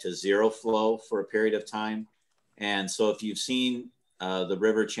 we went to zero flow for a period of time. And so if you've seen the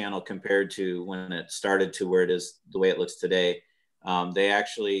river channel compared to when it started to where it is, the way it looks today, they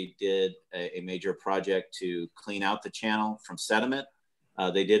actually did a major project to clean out the channel from sediment.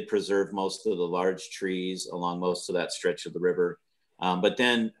 They did preserve most of the large trees along most of that stretch of the river. But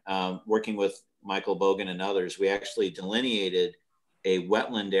then working with Michael Bogan and others, we actually delineated a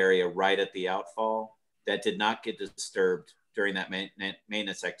wetland area right at the outfall that did not get disturbed during that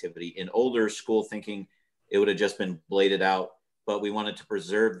maintenance activity. In older school thinking, it would have just been bladed out, but we wanted to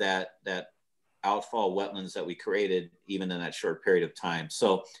preserve that outfall wetlands that we created even in that short period of time.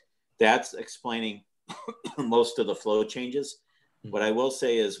 So that's explaining most of the flow changes. What I will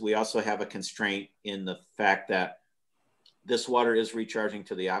say is we also have a constraint in the fact that this water is recharging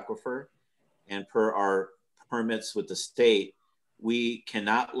to the aquifer, and per our permits with the state, we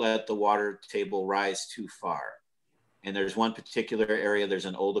cannot let the water table rise too far. And there's one particular area, there's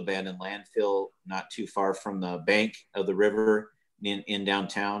an old abandoned landfill not too far from the bank of the river in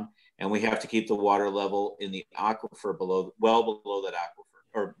downtown. And we have to keep the water level in the aquifer well below that aquifer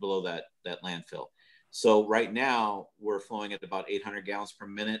or below that landfill. So right now we're flowing at about 800 gallons per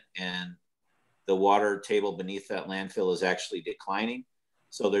minute, and the water table beneath that landfill is actually declining.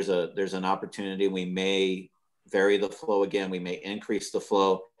 So there's an opportunity. We may vary the flow again. We may increase the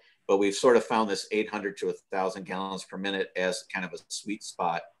flow, but we've sort of found this 800 to 1,000 gallons per minute as kind of a sweet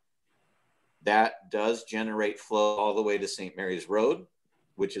spot. That does generate flow all the way to St. Mary's Road,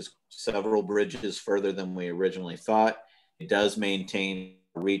 which is several bridges further than we originally thought. It does maintain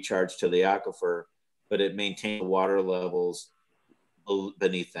recharge to the aquifer, but it maintains the water levels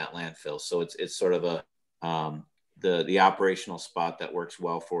beneath that landfill. So it's sort of a the operational spot that works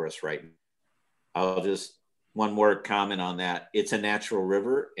well for us right now. I'll just one more comment on that. It's a natural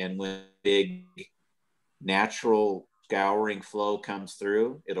river, and when big natural scouring flow comes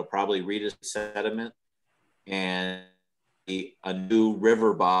through, it'll probably read as sediment and be a new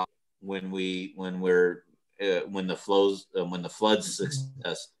river bottom when the floods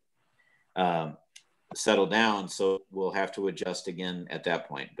settle down. So we'll have to adjust again at that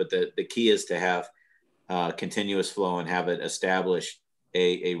point. But the key is to have continuous flow and have it establish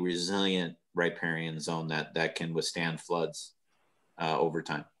a resilient riparian zone that can withstand floods over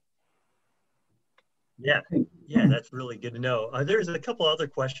time. Yeah, that's really good to know. There's a couple other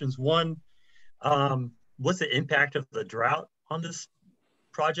questions. One, what's the impact of the drought on this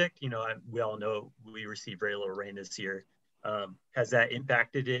project? You know, we all know we received very little rain this year. Has that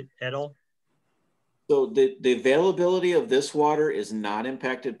impacted it at all? So the availability of this water is not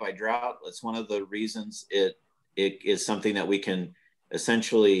impacted by drought. That's one of the reasons it is something that we can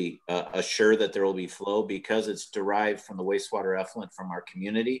essentially assure that there will be flow, because it's derived from the wastewater effluent from our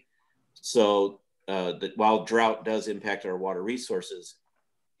community. So while drought does impact our water resources,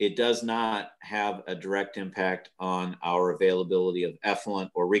 it does not have a direct impact on our availability of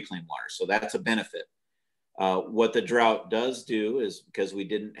effluent or reclaimed water. So that's a benefit. What the drought does do is, because we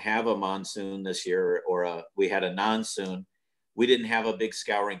didn't have a monsoon this year, or we had a non-soon, we didn't have a big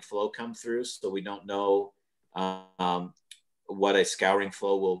scouring flow come through. So we don't know what a scouring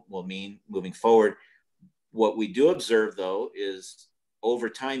flow will mean moving forward. What we do observe, though, is over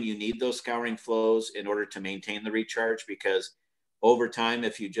time, you need those scouring flows in order to maintain the recharge, because over time,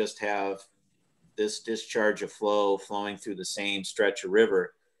 if you just have this discharge of flow flowing through the same stretch of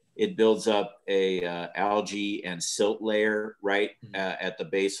river, it builds up a algae and silt layer right at the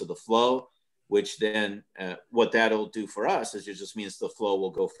base of the flow, which then what that'll do for us is it just means the flow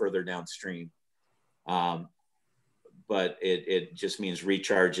will go further downstream. But it just means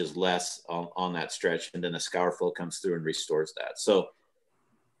recharge is less on that stretch, and then the scour flow comes through and restores that. So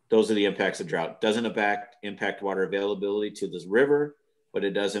those are the impacts of drought. Doesn't impact water availability to this river, but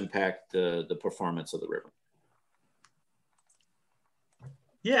it does impact the performance of the river.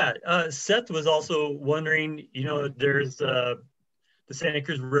 Yeah, Seth was also wondering, you know, there's the Santa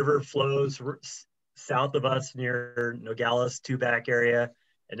Cruz River flows south of us near Nogales, Tubac area,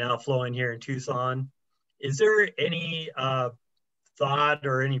 and now flowing here in Tucson. Is there any thought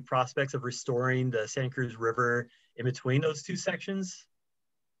or any prospects of restoring the Santa Cruz River in between those two sections?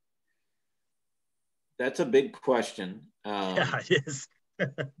 That's a big question. Yeah, it is.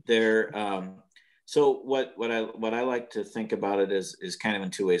 So what I like to think about it is kind of in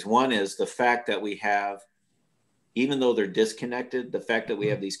two ways. One is the fact that we have, even though they're disconnected, the fact that we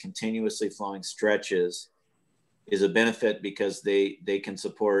have these continuously flowing stretches is a benefit, because they can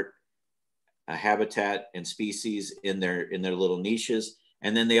support a habitat and species in their little niches,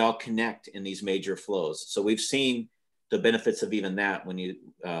 and then they all connect in these major flows. So we've seen the benefits of even that when you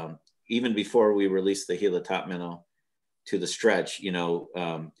even before we released the Gila top minnow to the stretch, you know,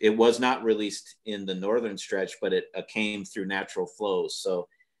 it was not released in the northern stretch, but it came through natural flows. So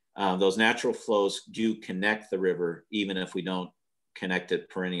those natural flows do connect the river, even if we don't connect it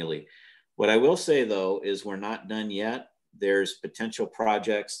perennially. What I will say, though, is we're not done yet. There's potential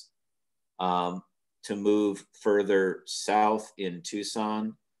projects to move further south in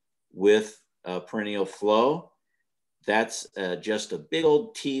Tucson with a perennial flow. That's just a big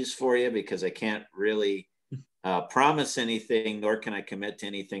old tease for you, because I can't really promise anything, nor can I commit to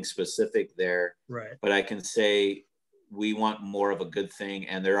anything specific there. Right. But I can say we want more of a good thing,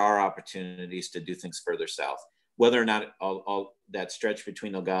 and there are opportunities to do things further south. Whether or not all that stretch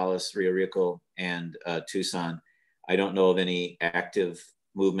between Nogales, Rio Rico, and Tucson, I don't know of any active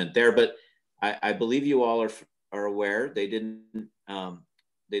movement there. But I believe you all are aware. They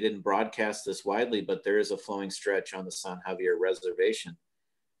didn't broadcast this widely, but there is a flowing stretch on the San Javier Reservation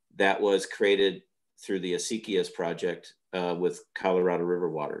that was created through the Acequias project with Colorado River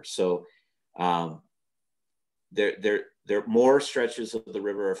water. So there more stretches of the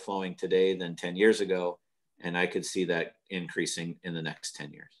river are flowing today than 10 years ago, and I could see that increasing in the next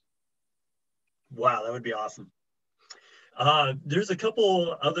 10 years. Wow, that would be awesome. There's a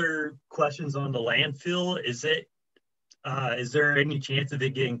couple other questions on the landfill. Is there any chance of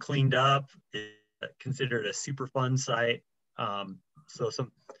it getting cleaned up? Is it considered a Superfund site? So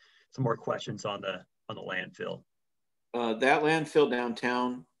some more questions on the landfill. That landfill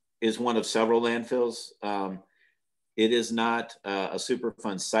downtown is one of several landfills. It is not a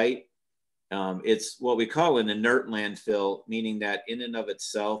Superfund site. It's what we call an inert landfill, meaning that in and of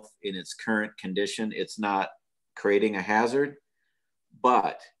itself, in its current condition, it's not creating a hazard.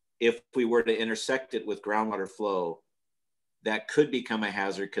 But if we were to intersect it with groundwater flow, that could become a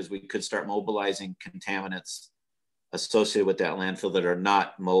hazard, because we could start mobilizing contaminants associated with that landfill that are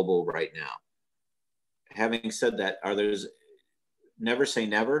not mobile right now. Having said that, never say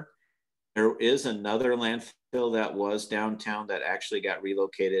never. There is another landfill that was downtown that actually got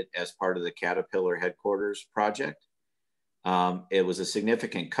relocated as part of the Caterpillar headquarters project. It was a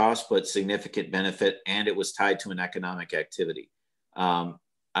significant cost, but significant benefit, and it was tied to an economic activity. I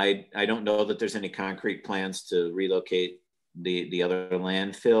don't know that there's any concrete plans to relocate the other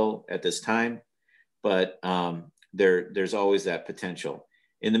landfill at this time, but there's always that potential.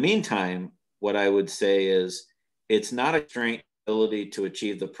 In the meantime, what I would say is it's not a constraint ability to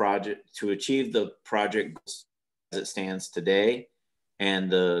achieve the project as it stands today,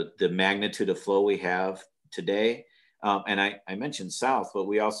 and the magnitude of flow we have today. And I mentioned south, but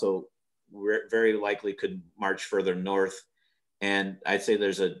we also very likely could march further north. And I'd say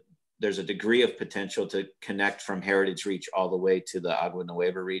there's a degree of potential to connect from Heritage Reach all the way to the Agua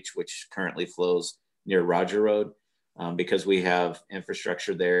Nueva Reach, which currently flows near Roger Road, because we have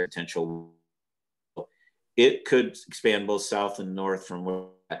infrastructure there, potential. It could expand both south and north from where,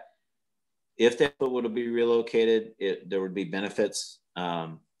 if that would be relocated, there would be benefits,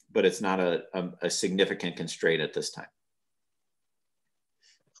 but it's not a significant constraint at this time.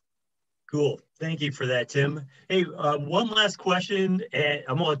 Cool. Thank you for that, Tim. Hey, one last question, and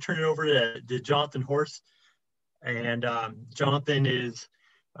I'm going to turn it over to Jonathan Horst. And Jonathan is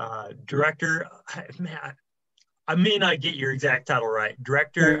director. Man, I may not get your exact title right.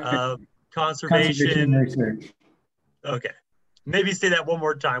 Director of Conservation Research. Okay. Maybe say that one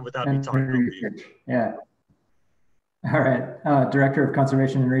more time without me talking over you. Yeah. All right. Director of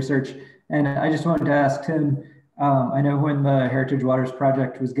Conservation and Research. And I just wanted to ask Tim, I know when the Heritage Waters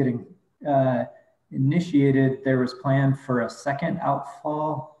project was getting initiated, there was planned for a second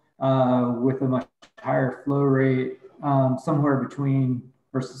outfall with a much higher flow rate, somewhere between,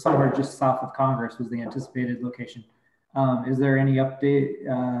 or somewhere just south of Congress was the anticipated location. Is there any update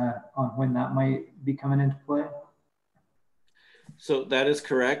on when that might be coming into play? So that is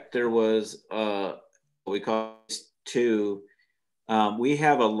correct. There was what we call two. We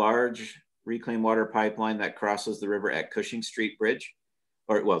have a large reclaimed water pipeline that crosses the river at Cushing Street Bridge,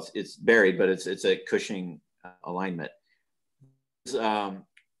 or well, it's buried, but it's a Cushing alignment.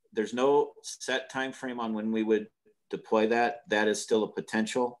 There's no set time frame on when we would deploy that. That is still a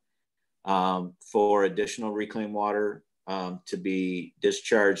potential for additional reclaimed water to be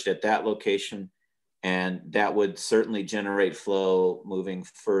discharged at that location. And that would certainly generate flow moving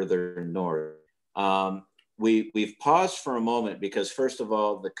further north. We've paused for a moment because, first of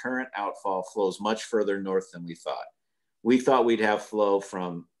all, the current outfall flows much further north than we thought. We thought we'd have flow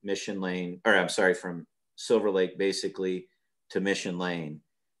from from Silver Lake basically to Mission Lane.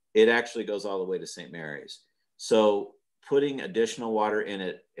 It actually goes all the way to St. Mary's. So putting additional water in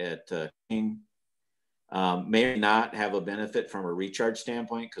it at King may not have a benefit from a recharge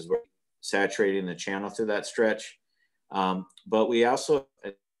standpoint because we're saturating the channel through that stretch. But we also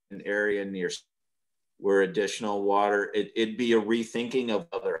have an area near where additional water, it'd be a rethinking of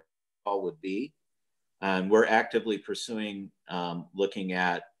other all would be. And we're actively pursuing looking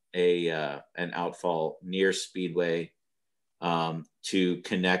at an outfall near Speedway to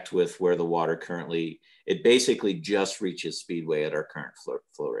connect with where the water currently, it basically just reaches Speedway at our current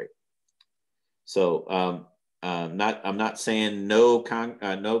flow rate. So I'm not saying no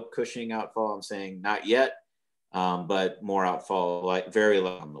Cushing outfall. I'm saying not yet, but more outfall very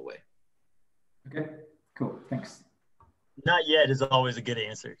low on the way. Okay, cool. Thanks. Not yet is always a good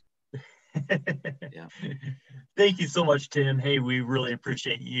answer. Yeah. Thank you so much, Tim. Hey, we really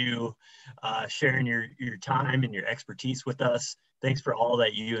appreciate you sharing your time and your expertise with us. Thanks for all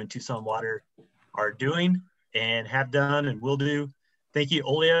that you and Tucson Water are doing and have done and will do. Thank you,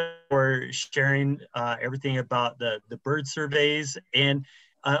 Olya, for sharing everything about the bird surveys. And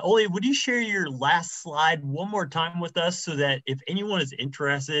Olya, would you share your last slide one more time with us so that if anyone is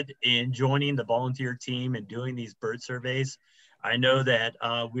interested in joining the volunteer team and doing these bird surveys, I know that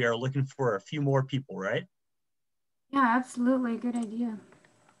we are looking for a few more people, right? Yeah, absolutely. Good idea.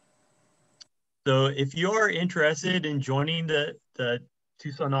 So if you are interested in joining the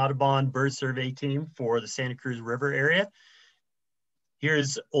Tucson Audubon bird survey team for the Santa Cruz River area,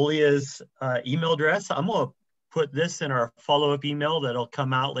 here's Olya's email address. I'm going to put this in our follow-up email that'll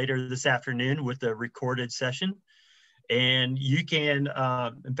come out later this afternoon with the recorded session. And you can,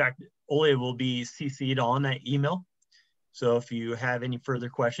 in fact, Olya will be CC'd on that email. So if you have any further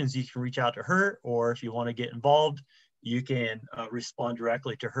questions, you can reach out to her, or if you want to get involved, you can respond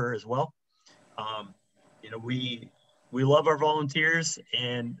directly to her as well. You know, we love our volunteers,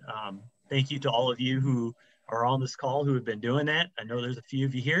 and thank you to all of you who are on this call who have been doing that. I know there's a few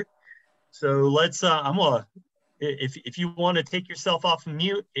of you here. So let's, if you want to take yourself off of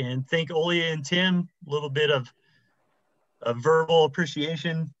mute and thank Olya and Tim, a little bit of verbal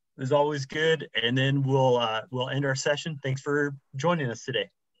appreciation is always good. And then we'll end our session. Thanks for joining us today.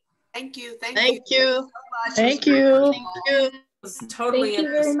 Thank you. Thank you so much. Thank you. It was totally Thank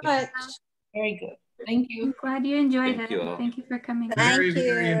you very much. Very good. Thank you. I'm glad you enjoyed Thank it. you all. Thank you for coming. Very,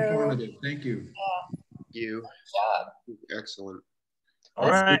 very informative. Thank you. You. Excellent. All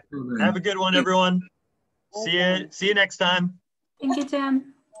right. Have a good one, everyone. See you next time. Thank you,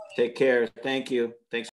 Tim. Take care. Thank you. Thanks.